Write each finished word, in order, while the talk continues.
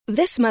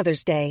This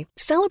Mother's Day,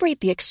 celebrate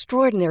the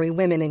extraordinary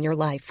women in your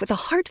life with a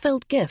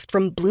heartfelt gift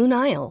from Blue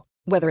Nile.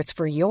 Whether it's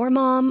for your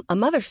mom, a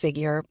mother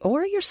figure,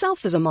 or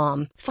yourself as a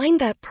mom, find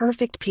that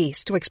perfect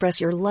piece to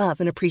express your love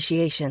and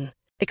appreciation.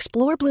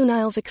 Explore Blue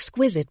Nile's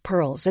exquisite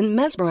pearls and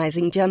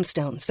mesmerizing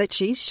gemstones that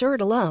she's sure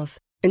to love.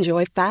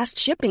 Enjoy fast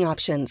shipping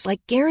options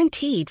like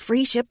guaranteed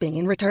free shipping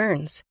and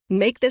returns.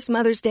 Make this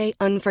Mother's Day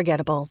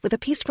unforgettable with a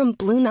piece from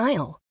Blue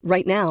Nile.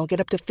 Right now, get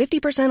up to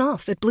 50%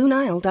 off at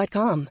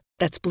BlueNile.com.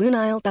 That's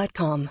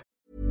BlueNile.com.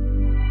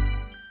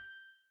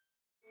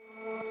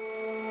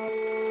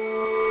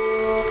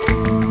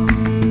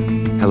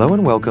 Hello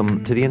and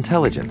welcome to The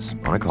Intelligence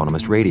on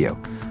Economist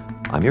Radio.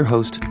 I'm your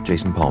host,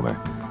 Jason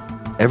Palmer.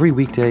 Every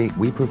weekday,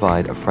 we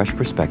provide a fresh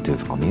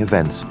perspective on the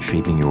events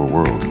shaping your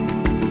world.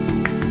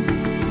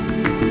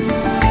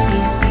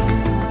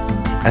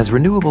 As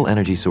renewable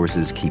energy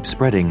sources keep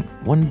spreading,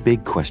 one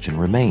big question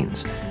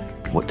remains: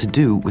 what to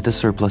do with the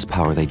surplus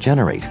power they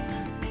generate,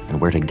 and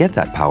where to get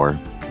that power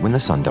when the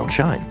sun don't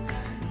shine.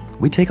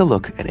 We take a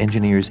look at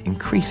engineers'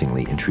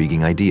 increasingly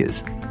intriguing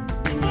ideas.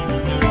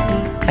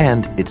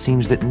 And it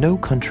seems that no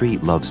country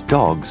loves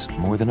dogs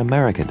more than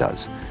America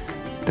does.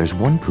 There's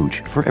one pooch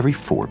for every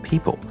 4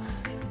 people.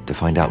 To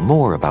find out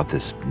more about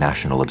this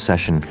national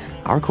obsession,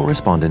 our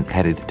correspondent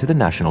headed to the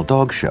National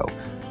Dog Show,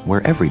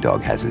 where every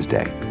dog has his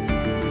day.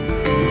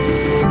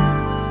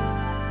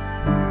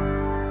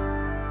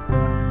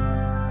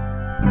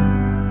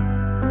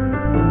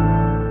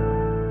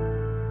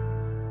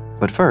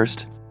 But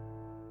first,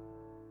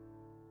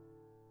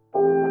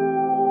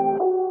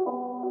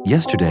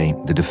 yesterday,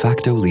 the de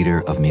facto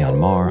leader of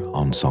Myanmar,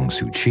 Aung San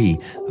Suu Kyi,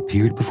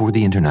 appeared before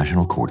the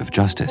International Court of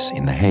Justice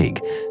in The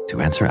Hague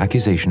to answer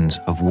accusations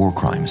of war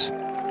crimes.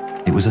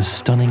 It was a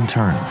stunning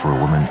turn for a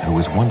woman who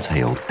was once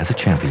hailed as a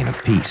champion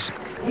of peace.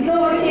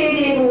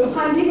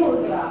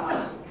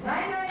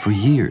 For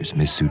years,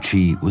 Ms. Suu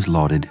Kyi was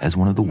lauded as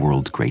one of the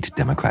world's great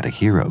democratic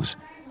heroes.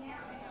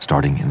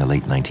 Starting in the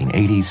late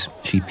 1980s,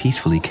 she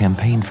peacefully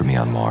campaigned for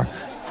Myanmar,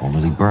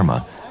 formerly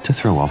Burma, to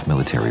throw off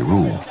military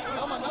rule.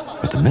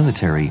 But the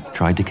military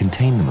tried to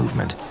contain the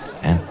movement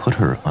and put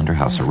her under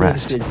house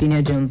arrest.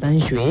 Senior General Ban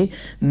Shui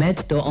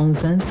met Aung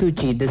San Suu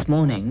Kyi this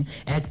morning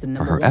at the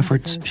For her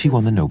efforts, she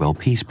won the Nobel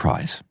Peace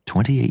Prize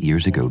 28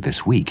 years ago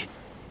this week.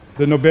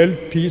 The Nobel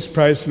Peace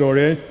Prize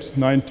laureate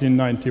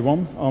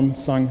 1991, Aung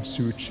San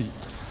Suu Kyi.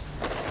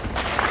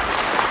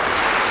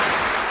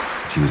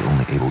 She was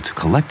only able to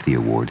collect the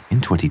award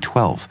in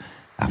 2012,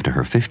 after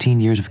her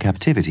 15 years of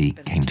captivity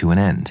came to an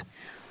end.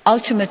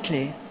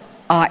 Ultimately,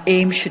 our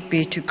aim should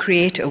be to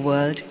create a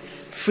world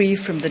free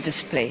from the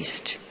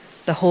displaced,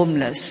 the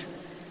homeless,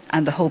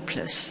 and the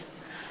hopeless.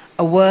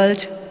 A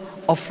world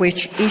of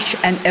which each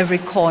and every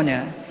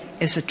corner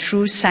is a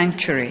true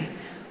sanctuary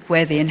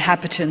where the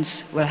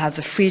inhabitants will have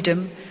the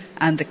freedom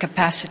and the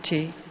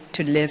capacity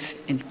to live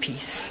in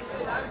peace.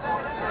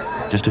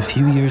 Just a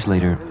few years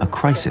later, a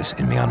crisis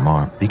in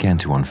Myanmar began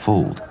to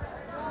unfold.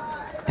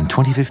 In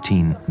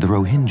 2015, the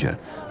Rohingya,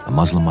 a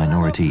Muslim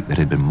minority that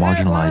had been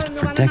marginalized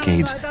for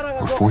decades,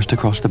 were forced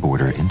across the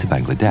border into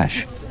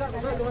Bangladesh.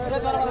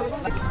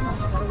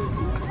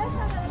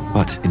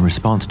 But in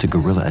response to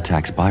guerrilla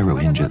attacks by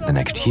Rohingya the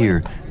next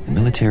year, the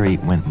military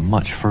went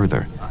much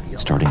further,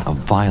 starting a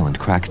violent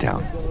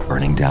crackdown,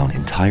 burning down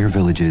entire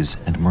villages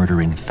and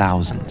murdering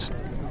thousands.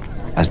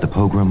 As the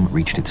pogrom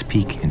reached its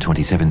peak in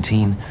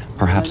 2017,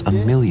 perhaps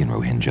 1 million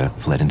Rohingya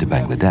fled into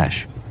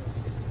Bangladesh.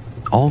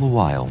 All the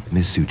while,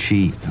 Ms. Suu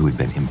Kyi, who had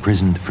been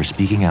imprisoned for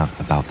speaking out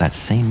about that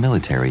same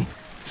military,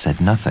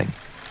 said nothing.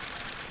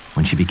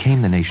 When she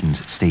became the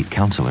nation's state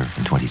councillor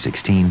in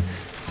 2016,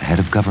 the head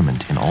of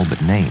government in all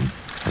but name,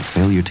 her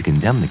failure to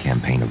condemn the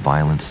campaign of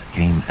violence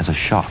came as a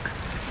shock.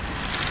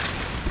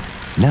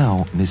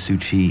 Now, Ms. Suu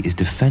Kyi is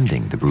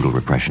defending the brutal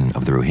repression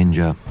of the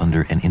Rohingya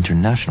under an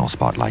international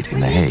spotlight in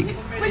The Hague.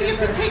 Will you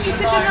continue to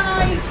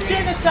deny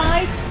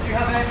genocide?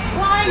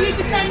 Why are you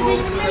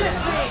defending the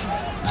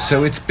military?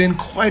 So it's been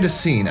quite a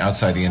scene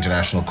outside the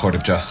International Court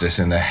of Justice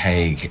in The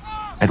Hague.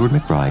 Edward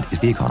McBride is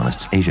The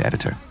Economist's Asia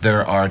editor.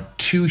 There are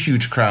 2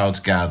 huge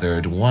crowds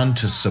gathered, one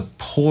to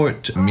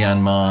support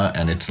Myanmar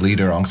and its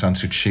leader Aung San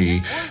Suu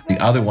Kyi,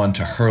 the other one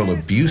to hurl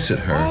abuse at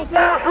her. Aung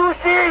San Suu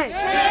Kyi!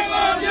 Shame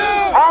on you!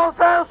 Aung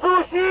San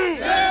Suu Kyi!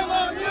 Shame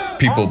on you!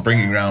 People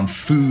bringing around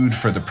food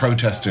for the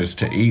protesters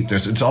to eat.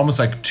 It's almost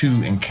like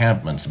 2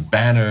 encampments,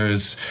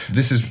 banners.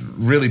 This has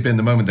really been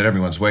the moment that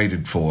everyone's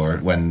waited for,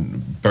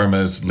 when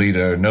Burma's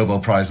leader, Nobel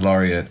Prize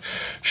laureate,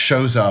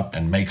 shows up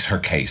and makes her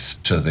case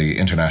to the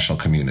international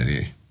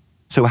community.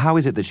 So how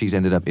is it that she's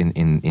ended up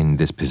in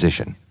this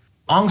position?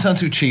 Aung San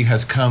Suu Kyi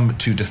has come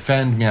to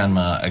defend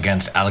Myanmar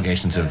against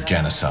allegations of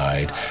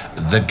genocide.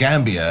 The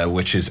Gambia,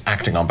 which is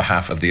acting on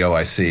behalf of the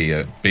OIC,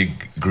 a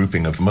big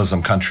grouping of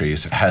Muslim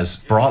countries, has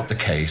brought the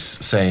case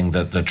saying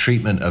that the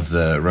treatment of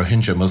the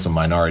Rohingya Muslim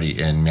minority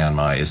in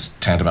Myanmar is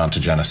tantamount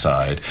to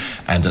genocide,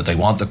 and that they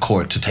want the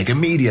court to take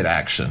immediate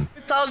action.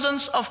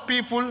 Thousands of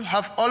people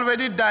have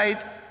already died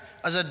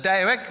as a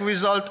direct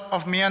result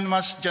of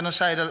Myanmar's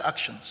genocidal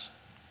actions.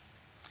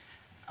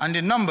 And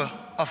the number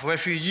of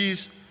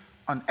refugees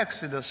an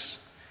exodus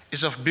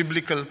is of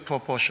biblical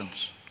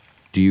proportions.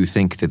 Do you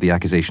think that the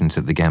accusations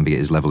that the Gambia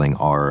is leveling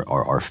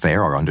are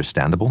fair, are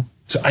understandable?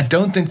 So I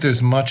don't think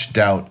there's much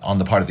doubt on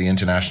the part of the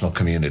international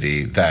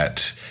community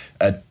that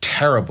a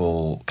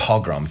terrible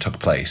pogrom took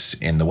place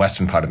in the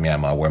western part of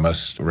Myanmar, where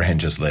most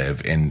Rohingyas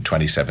live, in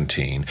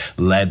 2017,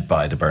 led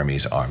by the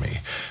Burmese army.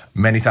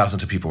 Many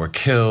thousands of people were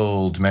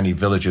killed, many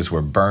villages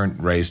were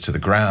burnt, razed to the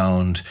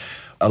ground.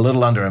 A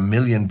little under 1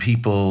 million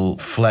people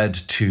fled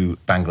to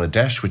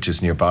Bangladesh, which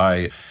is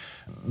nearby.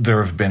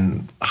 There have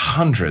been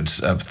hundreds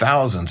of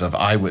thousands of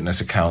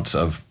eyewitness accounts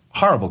of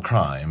horrible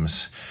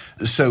crimes.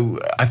 So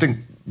I think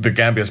the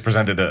Gambia has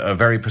presented a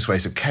very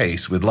persuasive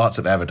case with lots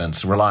of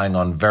evidence, relying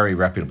on very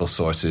reputable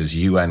sources,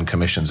 UN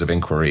commissions of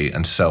inquiry,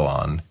 and so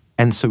on.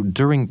 And so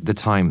during the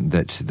time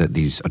that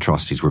these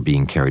atrocities were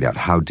being carried out,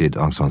 how did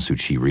Aung San Suu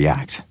Kyi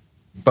react?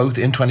 Both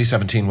in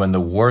 2017, when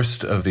the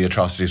worst of the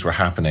atrocities were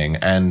happening,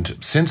 and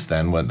since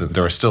then, when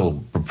there are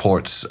still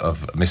reports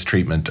of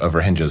mistreatment of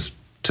Rohingyas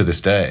to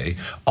this day,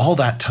 all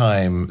that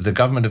time, the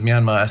government of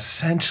Myanmar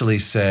essentially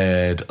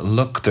said,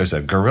 look, there's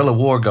a guerrilla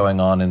war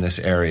going on in this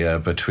area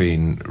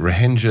between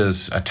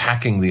Rohingyas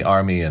attacking the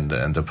army and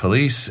the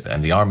police,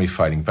 and the army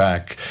fighting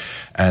back.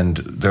 And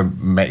there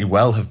may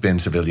well have been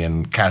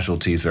civilian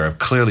casualties. There have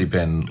clearly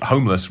been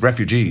homeless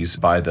refugees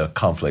by the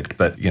conflict.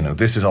 But,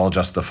 this is all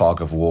just the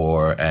fog of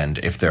war. And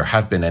if there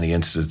have been any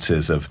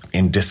instances of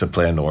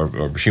indiscipline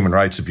or human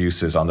rights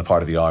abuses on the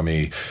part of the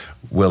army,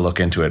 we'll look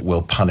into it,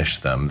 we'll punish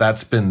them.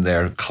 That's been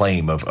their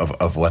claim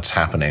of what's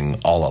happening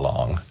all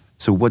along.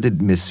 So what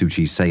did Ms. Suu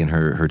Kyi say in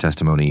her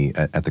testimony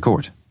at the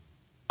court?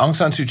 Aung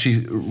San Suu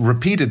Kyi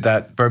repeated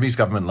that Burmese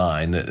government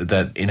line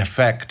that, in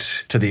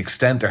effect, to the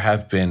extent there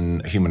have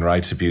been human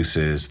rights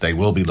abuses, they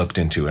will be looked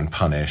into and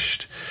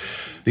punished.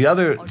 The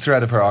other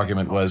thread of her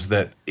argument was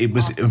that it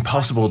was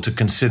impossible to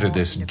consider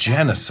this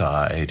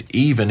genocide,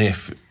 even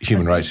if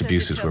human rights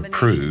abuses were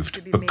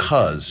proved,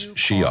 because,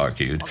 she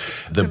argued,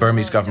 the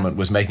Burmese government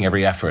was making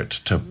every effort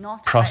to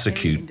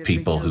prosecute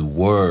people who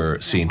were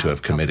seen to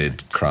have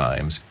committed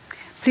crimes.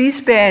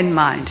 Please bear in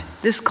mind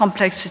this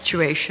complex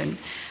situation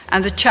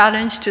and the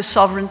challenge to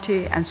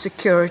sovereignty and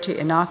security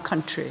in our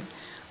country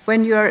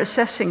when you are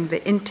assessing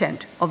the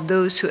intent of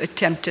those who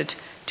attempted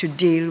to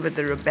deal with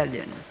the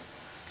rebellion.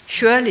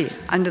 Surely,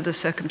 under the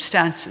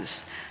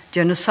circumstances,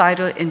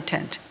 genocidal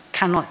intent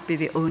cannot be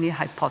the only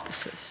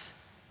hypothesis.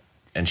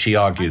 And she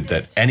argued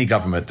that any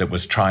government that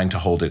was trying to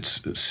hold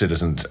its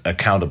citizens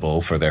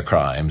accountable for their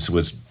crimes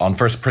was, on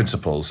first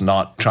principles,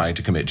 not trying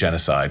to commit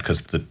genocide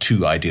because the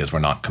two ideas were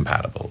not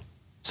compatible.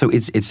 So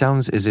it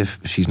sounds as if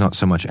she's not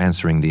so much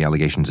answering the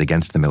allegations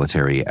against the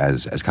military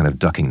as kind of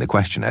ducking the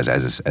question,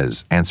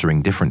 as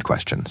answering different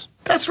questions.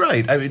 That's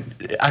right.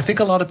 I think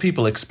a lot of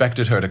people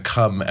expected her to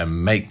come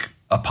and make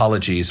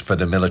apologies for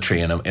the military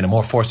in a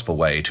more forceful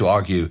way, to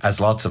argue, as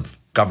lots of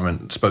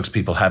government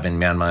spokespeople have in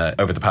Myanmar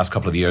over the past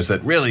couple of years,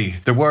 that really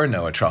there were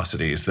no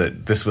atrocities,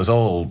 that this was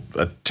all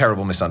a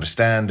terrible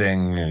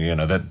misunderstanding,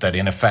 that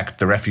in effect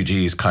the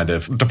refugees kind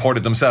of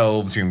deported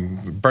themselves,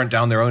 burnt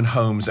down their own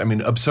homes.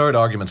 Absurd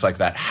arguments like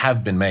that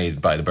have been made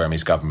by the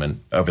Burmese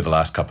government over the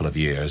last couple of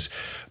years.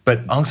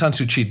 But Aung San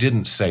Suu Kyi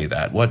didn't say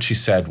that. What she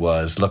said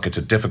was, look, it's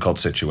a difficult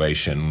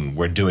situation.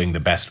 We're doing the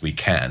best we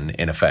can,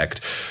 in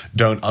effect.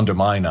 Don't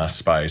undermine us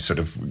by sort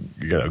of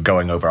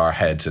going over our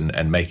heads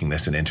and making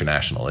this an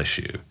international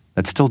issue.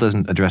 That still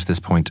doesn't address this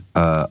point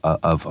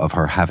of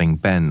her having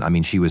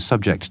been. She was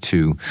subject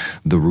to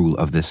the rule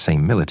of this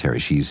same military.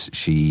 She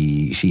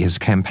has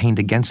campaigned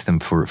against them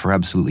for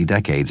absolutely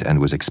decades and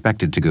was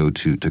expected to go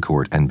to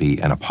court and be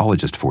an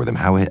apologist for them.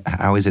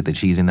 How is it that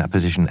she's in that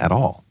position at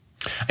all?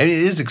 It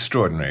is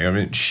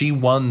extraordinary. She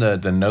won the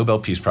Nobel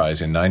Peace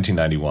Prize in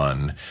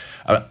 1991.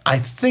 I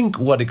think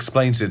what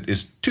explains it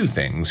is two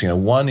things.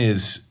 One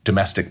is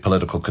domestic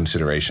political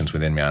considerations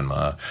within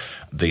Myanmar.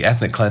 The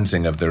ethnic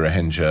cleansing of the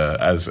Rohingya,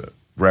 as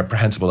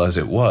reprehensible as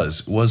it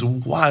was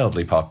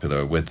wildly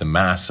popular with the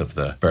mass of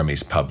the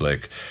Burmese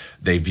public.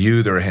 They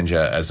view the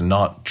Rohingya as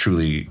not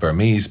truly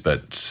Burmese,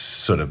 but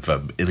sort of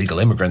illegal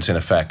immigrants in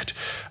effect.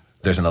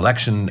 There's an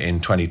election in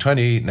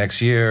 2020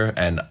 next year,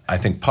 and I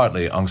think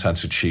partly Aung San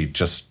Suu Kyi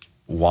just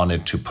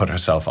wanted to put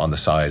herself on the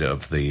side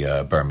of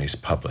the Burmese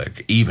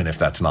public, even if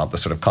that's not the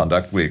sort of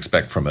conduct we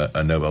expect from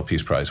a Nobel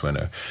Peace Prize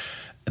winner.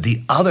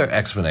 The other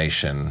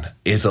explanation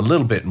is a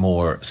little bit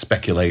more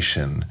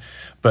speculation,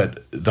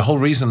 but the whole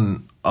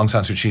reason Aung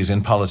San Suu Kyi is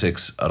in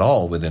politics at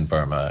all within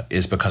Burma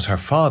is because her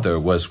father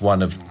was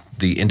one of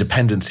the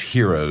independence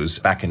heroes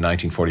back in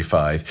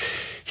 1945.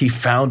 He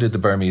founded the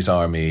Burmese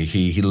army.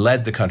 He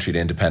led the country to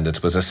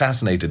independence, was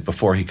assassinated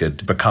before he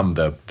could become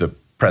the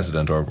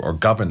president or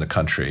govern the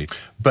country.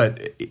 But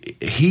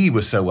he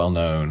was so well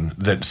known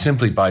that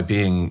simply by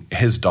being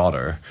his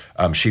daughter,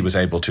 she was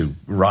able to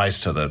rise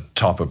to the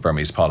top of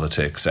Burmese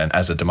politics. And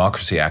as a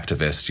democracy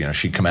activist,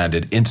 she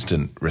commanded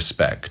instant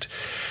respect.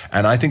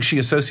 And I think she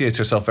associates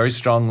herself very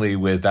strongly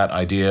with that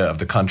idea of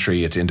the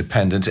country, its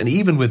independence, and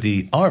even with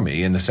the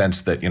army in the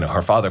sense that,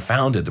 her father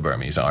founded the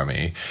Burmese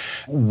army.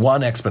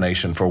 One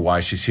explanation for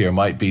why she's here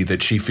might be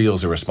that she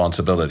feels a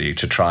responsibility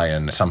to try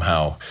and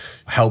somehow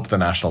help the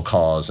national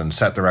cause and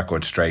set the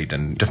record straight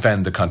and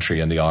defend the country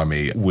and the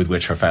army with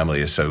which her family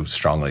is so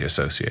strongly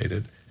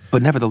associated.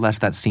 But nevertheless,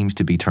 that seems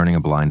to be turning a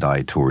blind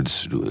eye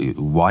towards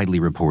widely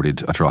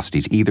reported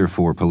atrocities, either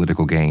for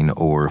political gain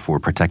or for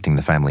protecting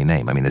the family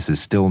name. I mean, this is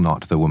still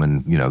not the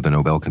woman, the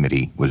Nobel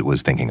Committee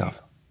was thinking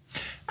of.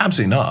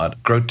 Absolutely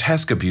not.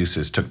 Grotesque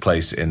abuses took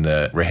place in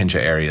the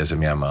Rohingya areas of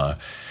Myanmar.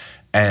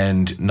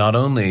 And not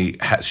only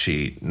has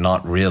she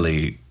not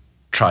really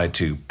tried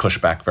to push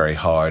back very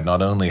hard,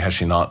 not only has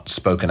she not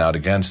spoken out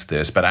against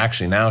this, but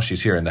actually now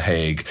she's here in The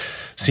Hague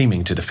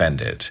seeming to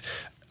defend it.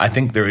 I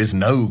think there is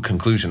no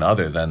conclusion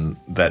other than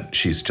that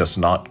she's just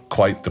not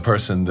quite the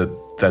person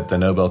that the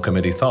Nobel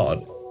Committee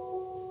thought.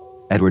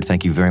 Edward,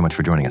 thank you very much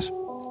for joining us.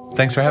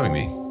 Thanks for having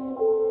me.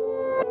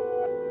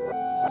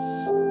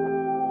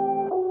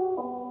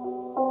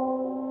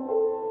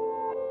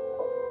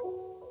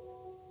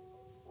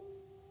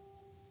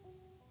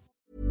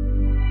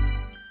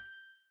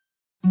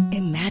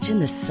 Imagine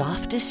the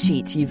softest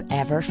sheets you've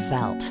ever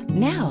felt.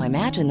 Now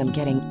imagine them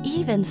getting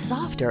even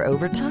softer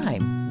over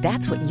time.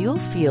 That's what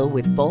you'll feel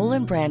with Boll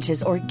 &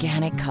 Branch's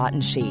organic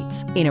cotton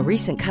sheets. In a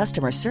recent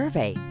customer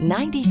survey,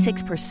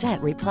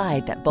 96%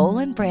 replied that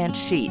Boll & Branch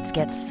sheets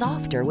get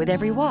softer with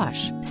every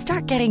wash.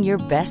 Start getting your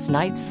best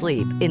night's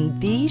sleep in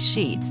these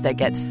sheets that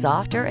get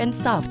softer and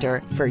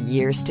softer for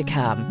years to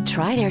come.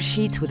 Try their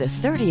sheets with a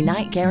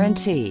 30-night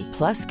guarantee.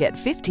 Plus, get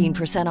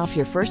 15% off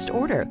your first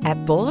order at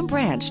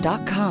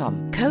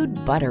bollandbranch.com. Code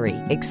BUTTERY.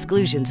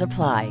 Exclusions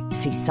apply.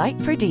 See site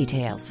for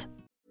details.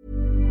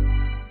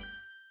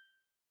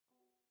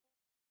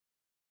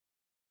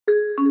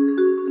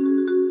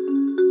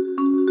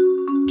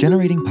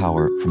 Generating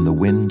power from the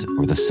wind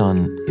or the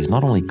sun is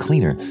not only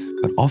cleaner,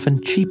 but often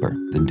cheaper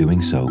than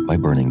doing so by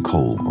burning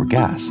coal or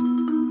gas.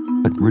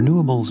 But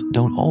renewables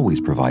don't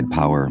always provide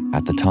power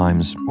at the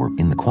times or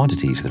in the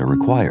quantities that are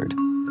required.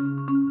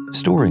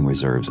 Storing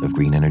reserves of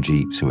green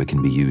energy so it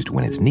can be used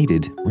when it's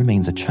needed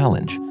remains a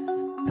challenge,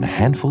 and a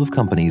handful of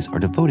companies are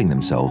devoting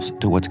themselves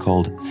to what's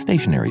called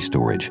stationary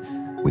storage,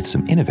 with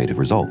some innovative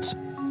results.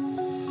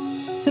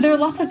 So there are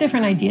lots of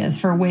different ideas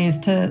for ways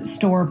to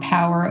store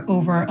power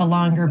over a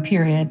longer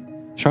period.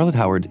 Charlotte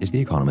Howard is The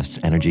Economist's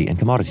energy and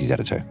commodities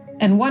editor.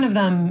 And one of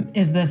them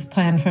is this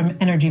plan from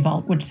Energy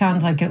Vault, which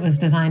sounds like it was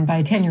designed by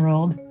a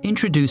 10-year-old.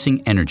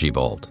 Introducing Energy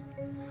Vault.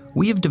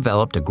 We have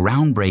developed a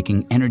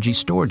groundbreaking energy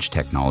storage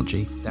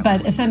technology.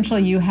 But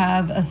essentially you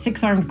have a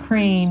 6-armed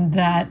crane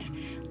that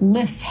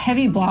lifts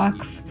heavy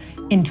blocks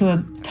into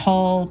a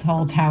tall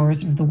tower,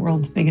 sort of the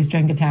world's biggest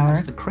Jenga tower.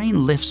 As the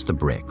crane lifts the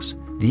bricks,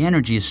 the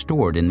energy is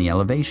stored in the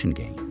elevation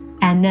gain.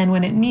 And then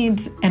when it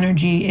needs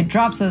energy, it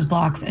drops those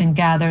blocks and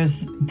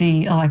gathers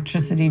the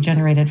electricity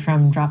generated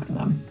from dropping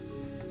them.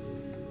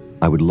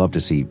 I would love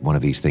to see one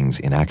of these things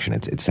in action.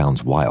 It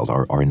sounds wild.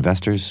 Are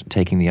investors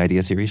taking the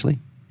idea seriously?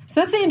 So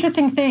that's the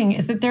interesting thing,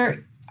 is that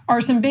there are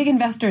some big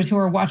investors who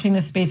are watching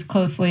this space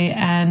closely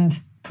and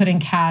putting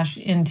cash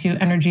into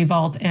Energy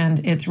Vault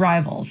and its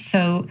rivals.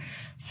 So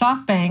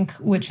SoftBank,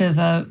 which is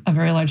a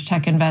very large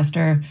tech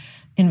investor,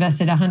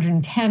 invested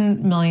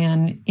 $110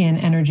 million in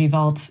Energy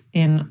Vault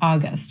in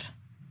August.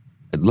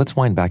 Let's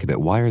wind back a bit.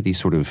 Why are these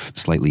sort of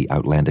slightly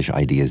outlandish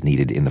ideas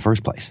needed in the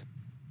first place?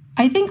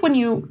 I think when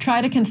you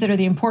try to consider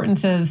the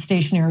importance of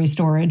stationary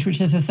storage,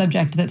 which is a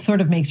subject that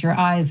sort of makes your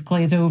eyes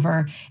glaze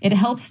over, it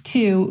helps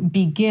to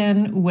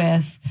begin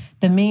with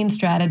the main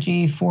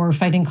strategy for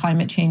fighting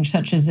climate change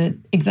such as it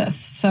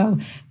exists. So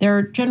there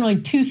are generally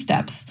 2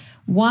 steps.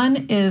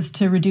 One is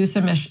to reduce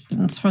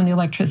emissions from the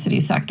electricity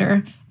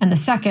sector, and the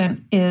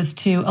second is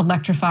to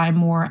electrify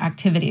more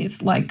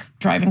activities, like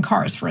driving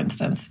cars, for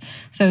instance.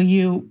 So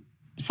you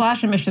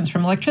slash emissions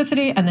from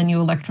electricity, and then you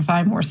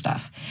electrify more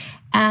stuff.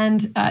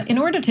 And in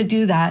order to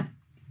do that,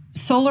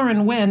 solar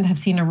and wind have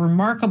seen a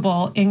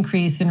remarkable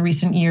increase in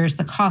recent years.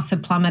 The costs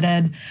have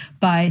plummeted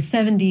by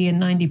 70%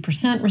 and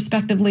 90%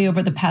 respectively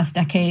over the past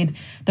decade.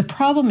 The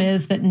problem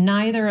is that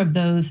neither of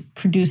those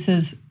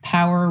produces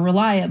power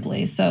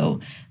reliably.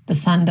 So the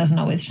sun doesn't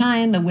always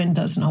shine, the wind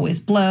doesn't always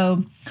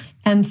blow.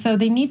 And so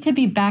they need to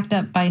be backed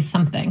up by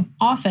something.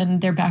 Often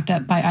they're backed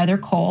up by either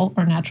coal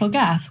or natural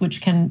gas,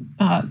 which can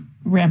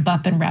ramp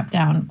up and ramp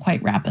down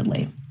quite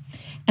rapidly.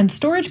 And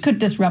storage could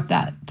disrupt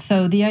that.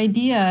 So the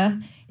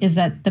idea is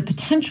that the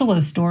potential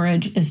of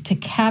storage is to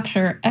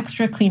capture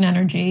extra clean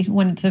energy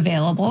when it's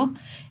available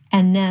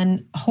and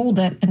then hold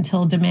it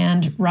until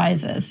demand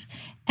rises.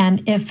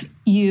 And if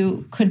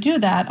you could do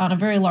that on a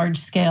very large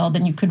scale,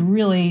 then you could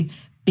really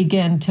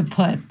begin to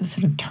put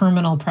sort of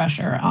terminal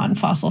pressure on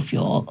fossil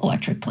fuel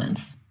electric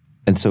plants.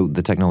 And so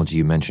the technology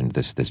you mentioned,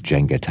 this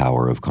Jenga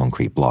tower of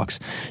concrete blocks,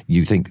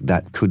 you think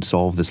that could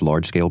solve this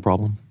large-scale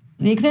problem?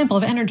 The example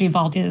of Energy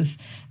Vault is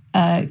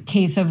a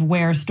case of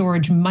where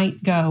storage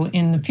might go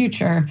in the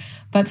future.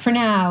 But for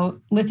now,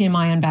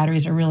 lithium-ion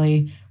batteries are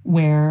really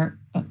where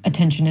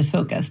attention is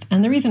focused.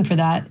 And the reason for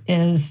that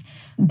is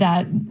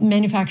that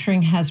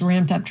manufacturing has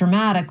ramped up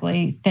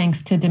dramatically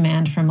thanks to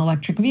demand from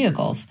electric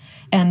vehicles.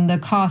 And the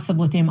costs of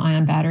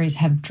lithium-ion batteries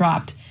have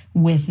dropped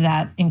with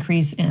that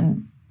increase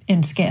in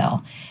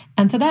scale.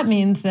 And so that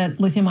means that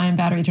lithium-ion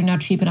batteries are now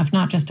cheap enough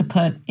not just to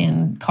put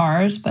in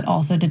cars, but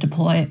also to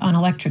deploy on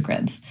electric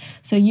grids.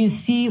 So you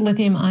see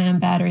lithium-ion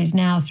batteries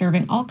now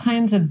serving all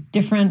kinds of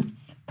different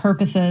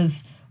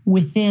purposes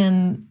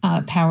within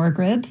power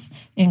grids,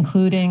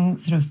 including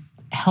sort of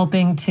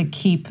helping to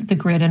keep the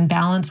grid in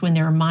balance when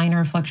there are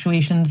minor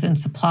fluctuations in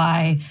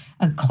supply,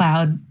 a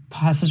cloud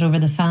passes over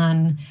the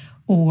sun,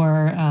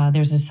 or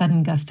there's a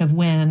sudden gust of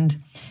wind.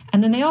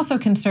 And then they also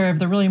can serve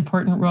the really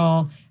important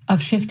role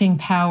of shifting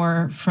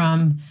power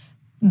from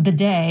the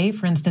day,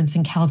 for instance,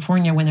 in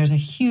California, when there's a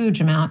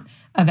huge amount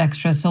of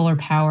extra solar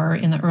power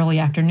in the early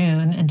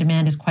afternoon and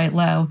demand is quite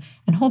low,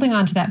 and holding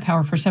on to that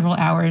power for several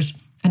hours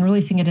and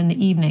releasing it in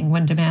the evening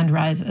when demand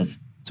rises.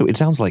 So it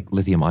sounds like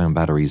lithium-ion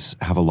batteries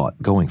have a lot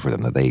going for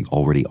them, that they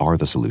already are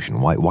the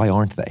solution. Why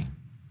aren't they?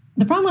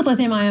 The problem with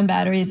lithium-ion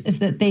batteries is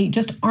that they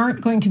just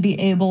aren't going to be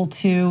able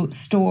to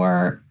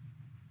store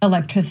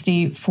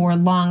electricity for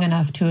long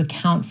enough to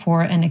account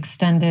for an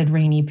extended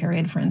rainy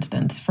period, for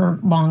instance, for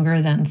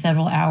longer than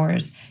several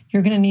hours.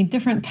 You're going to need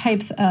different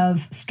types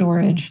of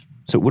storage.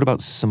 So what about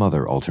some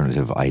other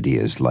alternative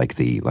ideas like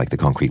the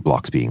concrete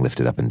blocks being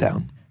lifted up and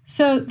down?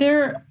 So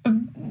there are a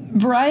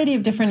variety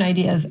of different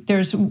ideas.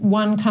 There's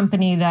one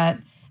company that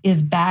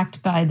is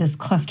backed by this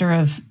cluster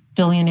of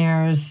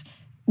billionaires,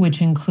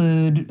 which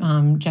include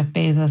Jeff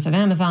Bezos of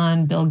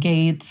Amazon, Bill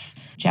Gates,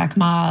 Jack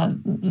Ma,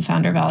 the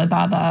founder of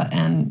Alibaba,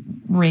 and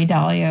Ray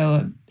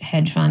Dalio, a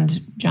hedge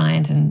fund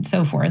giant, and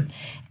so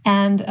forth.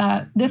 And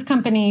this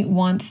company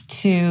wants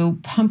to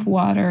pump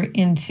water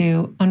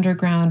into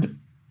underground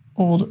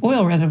old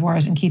oil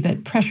reservoirs and keep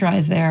it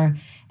pressurized there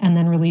and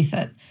then release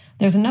it.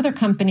 There's another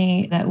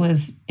company that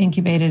was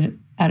incubated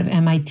out of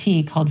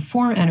MIT called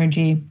Form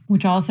Energy,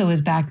 which also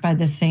is backed by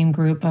this same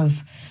group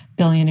of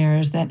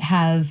billionaires that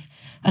has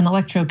an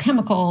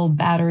electrochemical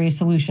battery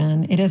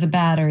solution. It is a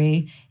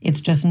battery. It's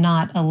just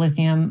not a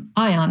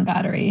lithium-ion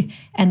battery.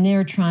 And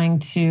they're trying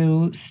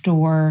to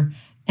store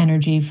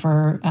energy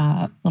for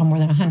a little more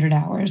than 100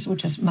 hours,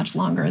 which is much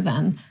longer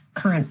than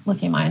current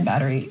lithium-ion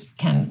batteries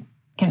can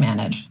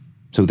manage.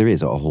 So there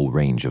is a whole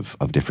range of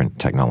different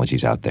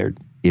technologies out there.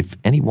 If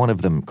any one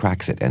of them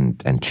cracks it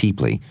and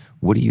cheaply,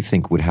 what do you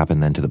think would happen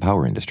then to the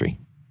power industry?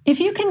 If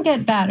you can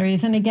get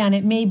batteries, and again,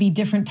 it may be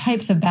different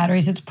types of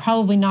batteries, it's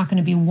probably not going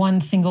to be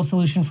one single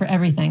solution for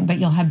everything, but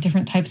you'll have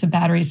different types of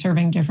batteries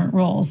serving different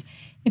roles.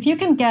 If you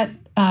can get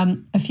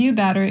a few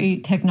battery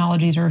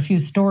technologies, or a few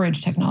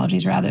storage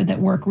technologies rather, that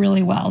work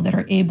really well, that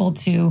are able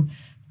to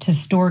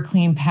store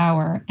clean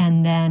power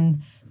and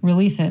then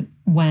release it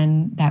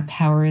when that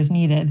power is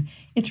needed,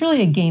 it's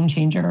really a game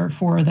changer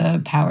for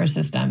the power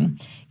system.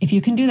 If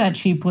you can do that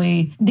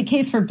cheaply, the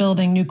case for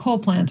building new coal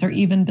plants or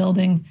even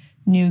building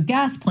new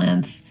gas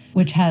plants,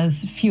 which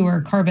has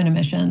fewer carbon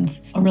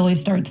emissions, really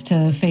starts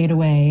to fade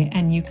away,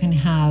 and you can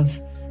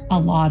have a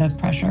lot of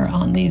pressure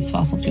on these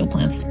fossil fuel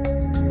plants.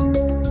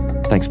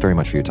 Thanks very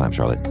much for your time,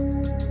 Charlotte.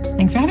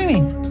 Thanks for having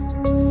me.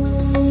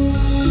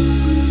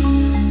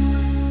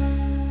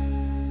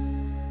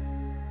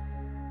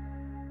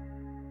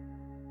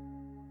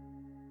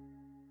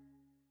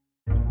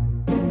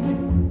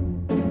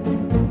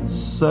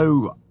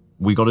 So,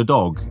 we got a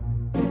dog.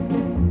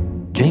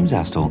 James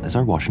Astle is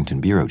our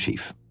Washington bureau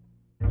chief.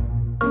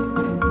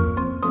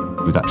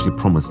 We'd actually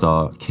promised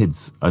our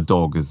kids a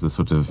dog as the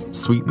sort of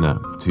sweetener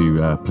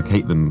to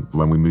placate them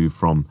when we moved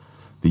from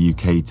the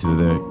UK to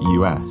the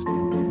US.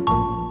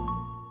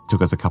 It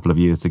took us a couple of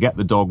years to get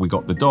the dog. We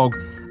got the dog,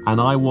 and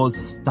I was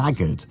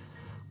staggered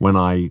when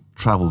I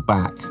travelled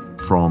back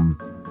from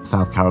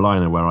South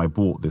Carolina, where I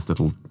bought this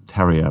little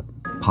terrier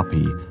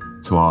puppy,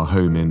 to our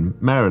home in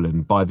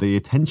Maryland, by the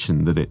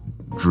attention that it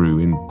drew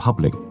in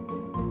public.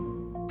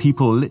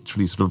 People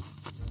literally sort of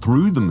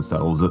threw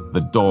themselves at the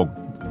dog,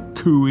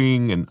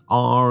 cooing and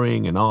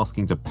ahhing and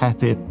asking to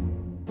pet it,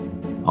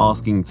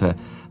 asking to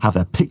have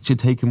their picture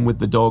taken with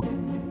the dog.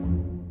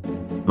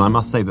 And I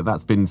must say that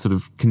that's been sort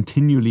of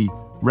continually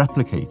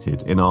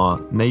replicated in our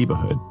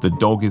neighbourhood. The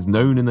dog is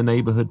known in the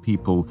neighbourhood.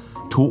 People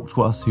talk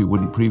to us who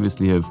wouldn't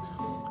previously have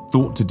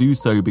thought to do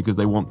so because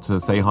they want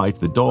to say hi to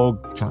the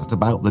dog, chat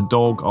about the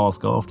dog,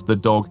 ask after the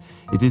dog.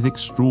 It is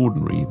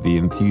extraordinary, the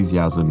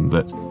enthusiasm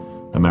that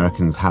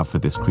Americans have for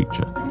this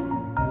creature.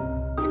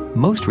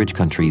 Most rich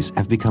countries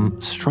have become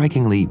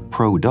strikingly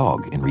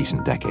pro-dog in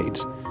recent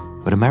decades,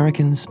 but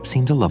Americans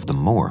seem to love them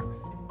more.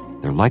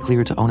 They're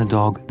likelier to own a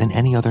dog than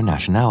any other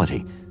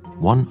nationality,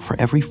 one for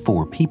every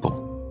 4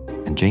 people.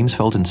 And James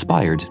felt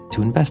inspired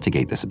to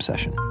investigate this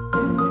obsession.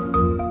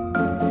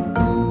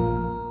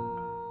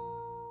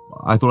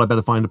 I thought I'd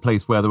better find a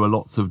place where there were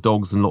lots of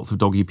dogs and lots of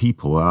doggy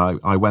people.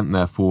 I went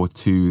therefore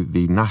to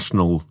the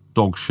National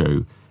Dog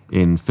Show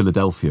in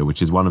Philadelphia,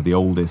 which is one of the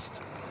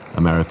oldest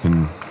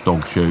American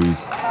dog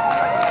shows.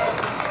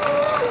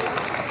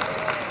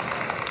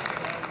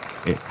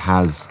 It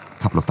has a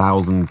couple of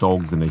thousand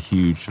dogs in a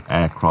huge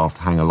aircraft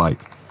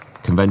hangar-like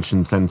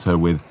convention center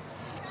with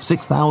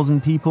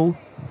 6,000 people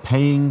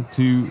paying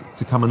to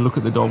come and look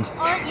at the dogs.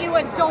 Aren't you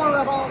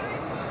adorable?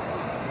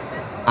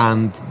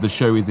 And the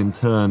show is in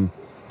turn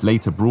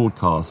later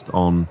broadcast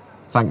on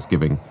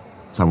Thanksgiving.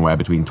 Somewhere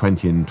between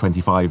 20 and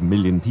 25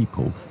 million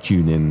people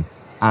tune in.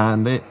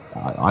 And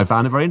I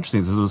found it very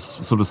interesting. It's a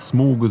sort of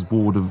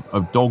smorgasbord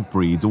of dog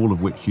breeds, all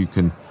of which you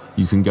can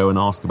go and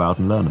ask about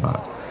and learn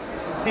about.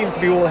 It seems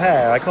to be all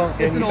hair. I can't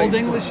see it's any an old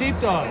English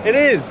sheepdog. It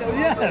is?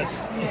 Yes,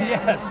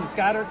 it's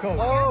got her coat.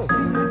 Oh!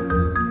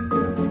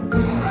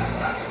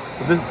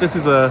 This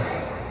is a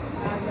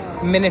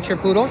miniature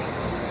poodle.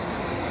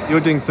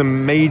 You're doing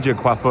some major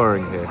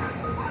coiffeuring here.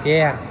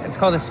 Yeah, it's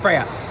called a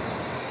spray-up.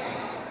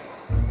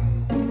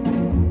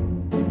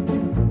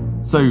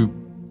 So,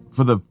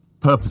 for the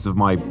purpose of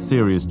my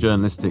serious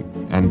journalistic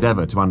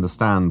endeavour to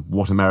understand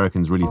what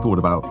Americans really thought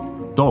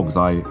about dogs,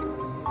 I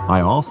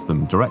asked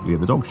them directly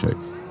at the dog show.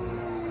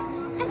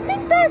 I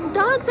think that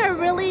dogs are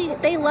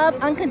they love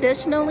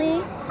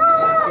unconditionally.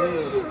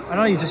 I don't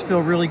know, you just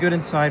feel really good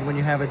inside when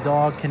you have a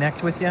dog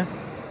connect with you.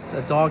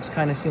 The dogs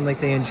kind of seem like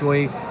they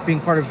enjoy being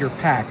part of your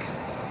pack,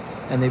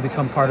 and they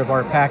become part of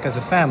our pack as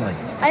a family.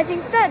 I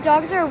think that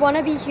dogs are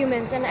wannabe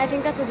humans, and I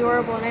think that's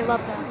adorable, and I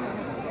love them.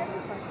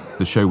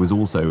 The show was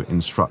also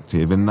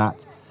instructive in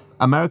that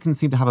Americans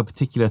seem to have a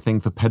particular thing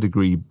for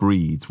pedigree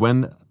breeds.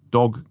 When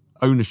dog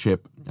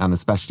ownership, and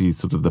especially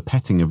sort of the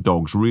petting of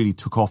dogs, really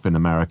took off in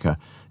America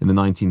in the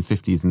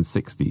 1950s and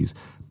 60s,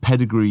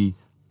 pedigree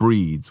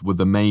breeds were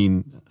the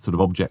main sort of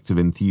object of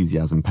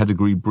enthusiasm.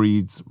 Pedigree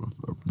breeds,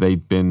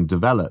 they'd been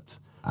developed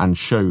and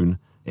shown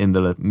in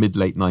the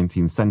mid-late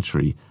 19th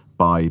century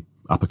by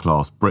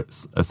upper-class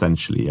Brits,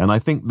 essentially. And I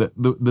think that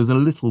there's a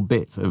little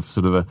bit of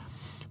sort of a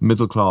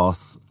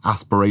middle-class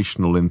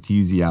aspirational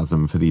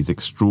enthusiasm for these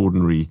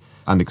extraordinary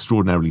and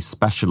extraordinarily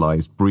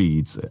specialised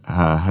breeds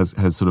has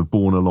sort of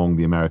borne along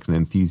the American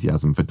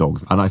enthusiasm for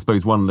dogs. And I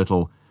suppose one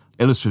little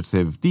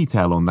illustrative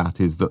detail on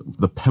that is that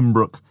the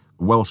Pembroke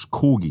Welsh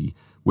Corgi,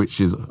 which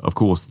is, of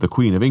course, the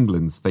Queen of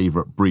England's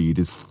favourite breed,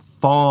 is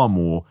far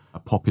more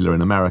popular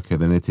in America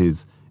than it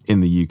is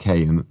in the UK.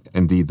 And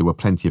indeed, there were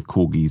plenty of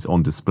corgis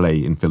on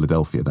display in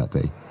Philadelphia that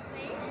day.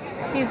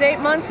 He's 8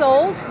 months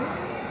old.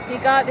 He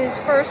got his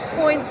first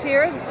points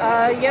here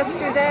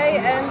yesterday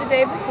and the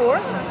day before.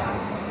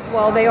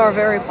 Well, they are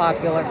very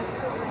popular.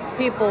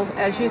 People,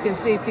 as you can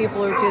see,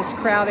 people are just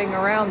crowding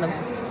around them.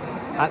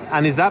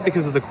 And is that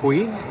because of the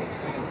Queen?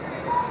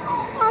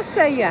 I'll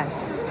say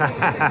yes.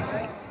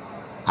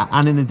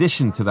 And in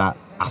addition to that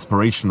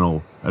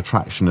aspirational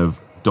attraction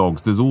of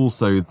dogs, there's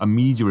also a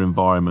media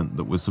environment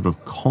that was sort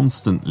of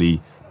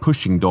constantly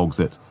pushing dogs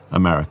at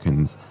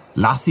Americans.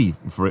 Lassie,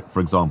 for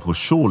example,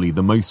 surely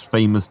the most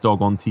famous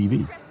dog on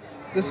TV.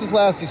 This is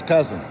Lassie's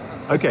cousin.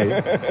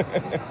 Okay.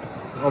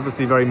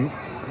 Obviously very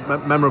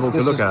memorable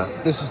to look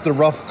at. This is the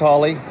rough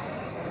collie.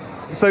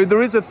 So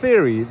there is a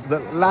theory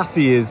that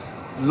Lassie is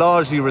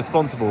largely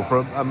responsible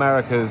for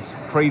America's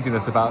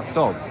craziness about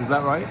dogs. Is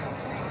that right?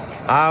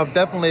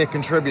 Definitely a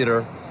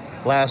contributor.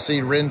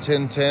 Lassie, Rin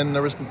Tin Tin,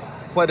 there was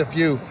quite a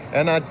few.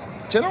 And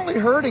generally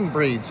herding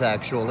breeds,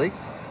 actually.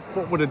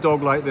 What would a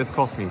dog like this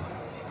cost me?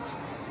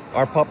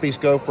 Our puppies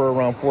go for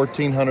around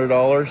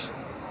 $1,400.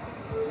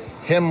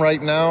 Him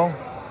right now,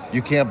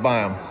 you can't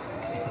buy him.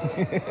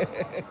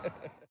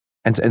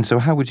 And so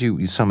how would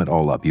you sum it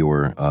all up,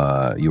 your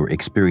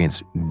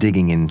experience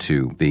digging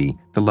into the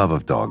love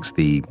of dogs,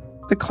 the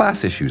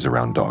class issues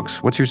around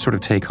dogs? What's your sort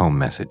of take-home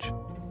message?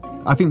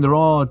 I think there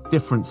are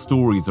different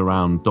stories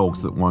around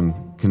dogs that one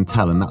can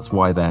tell, and that's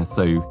why they're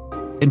so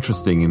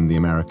interesting in the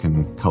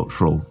American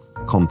cultural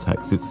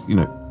context. It's,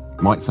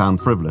 might sound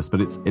frivolous, but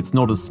it's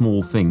not a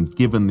small thing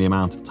given the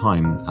amount of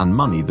time and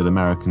money that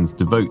Americans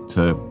devote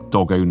to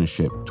dog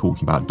ownership,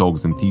 talking about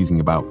dogs, enthusing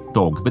about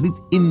dogs. But it's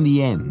in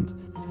the end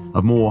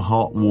of more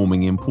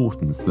heartwarming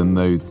importance than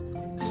those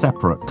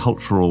separate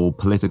cultural,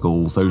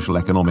 political, social,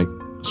 economic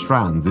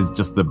strands is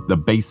just the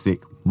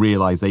basic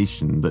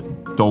realization that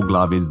dog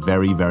love is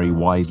very, very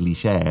widely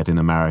shared in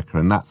America.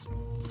 And that's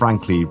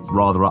frankly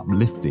rather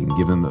uplifting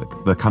given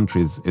that the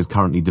country is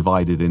currently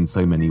divided in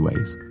so many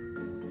ways.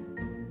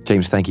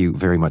 James, thank you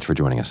very much for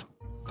joining us.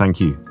 Thank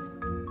you.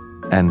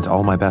 And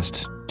all my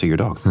best to your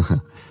dog.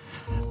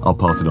 I'll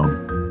pass it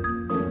on.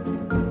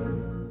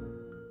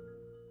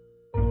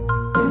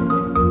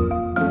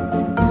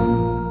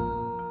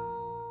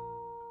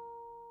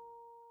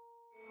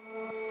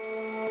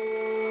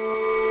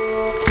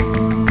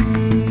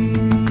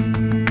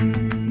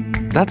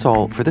 That's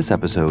all for this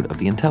episode of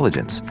The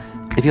Intelligence.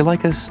 If you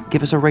like us,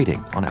 give us a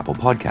rating on Apple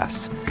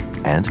Podcasts.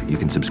 And you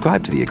can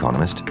subscribe to The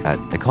Economist at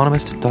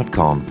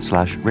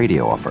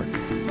economist.com/radio offer.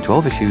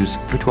 12 issues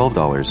for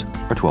 $12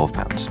 or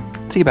 £12.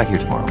 See you back here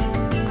tomorrow.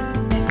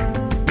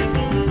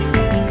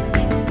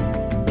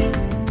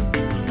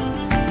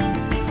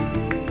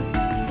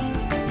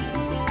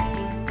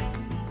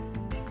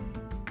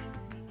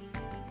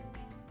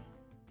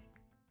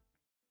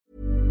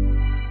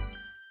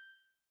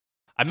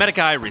 I met a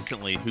guy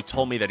recently who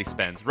told me that he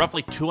spends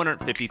roughly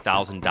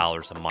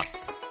 $250,000 a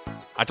month.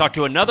 I talked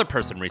to another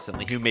person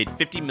recently who made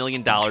 $50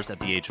 million at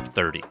the age of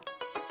 30.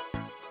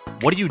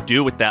 What do you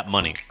do with that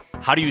money?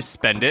 How do you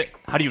spend it?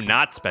 How do you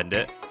not spend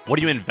it? What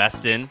do you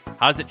invest in?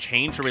 How does it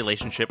change your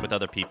relationship with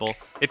other people?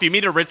 If you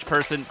meet a rich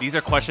person, these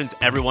are questions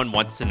everyone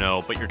wants to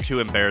know, but you're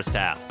too embarrassed to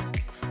ask.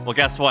 Well,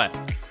 guess what?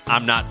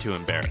 I'm not too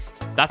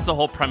embarrassed. That's the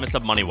whole premise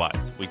of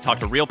MoneyWise. We talk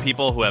to real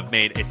people who have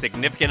made a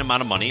significant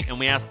amount of money, and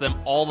we ask them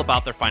all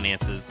about their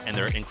finances, and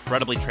they're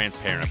incredibly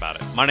transparent about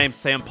it. My name's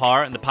Sam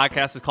Parr, and the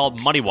podcast is called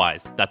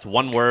MoneyWise. That's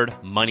one word,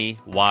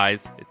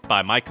 MoneyWise. It's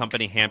by my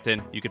company,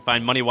 Hampton. You can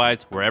find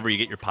MoneyWise wherever you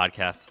get your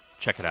podcasts.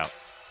 Check it out.